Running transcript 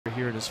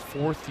here in his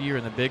 4th year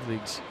in the big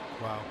leagues.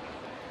 Wow.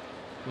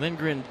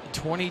 Lindgren,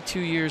 22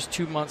 years,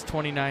 2 months,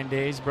 29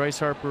 days. Bryce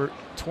Harper,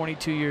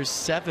 22 years,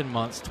 7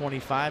 months,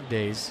 25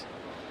 days.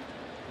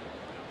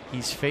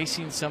 He's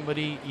facing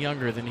somebody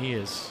younger than he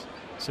is.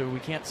 So we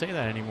can't say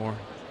that anymore.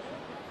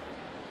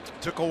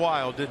 Took a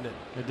while, didn't it?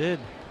 It did.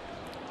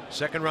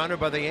 Second rounder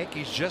by the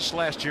Yankees just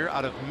last year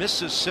out of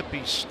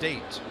Mississippi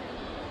State.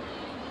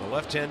 The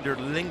left-hander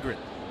Lindgren.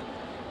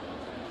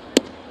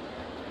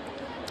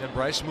 And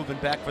Bryce moving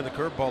back for the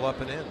curveball up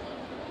and in.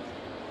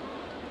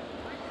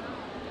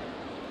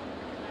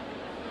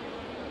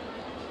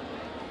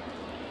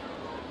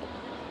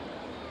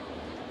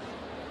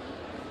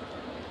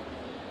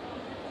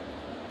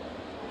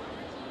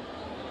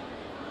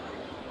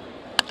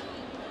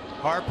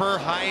 Harper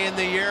high in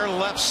the air,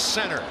 left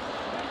center.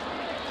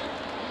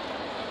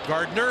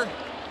 Gardner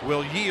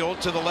will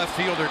yield to the left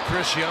fielder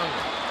Chris Young.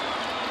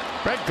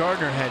 Brett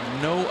Gardner had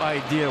no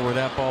idea where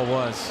that ball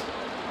was.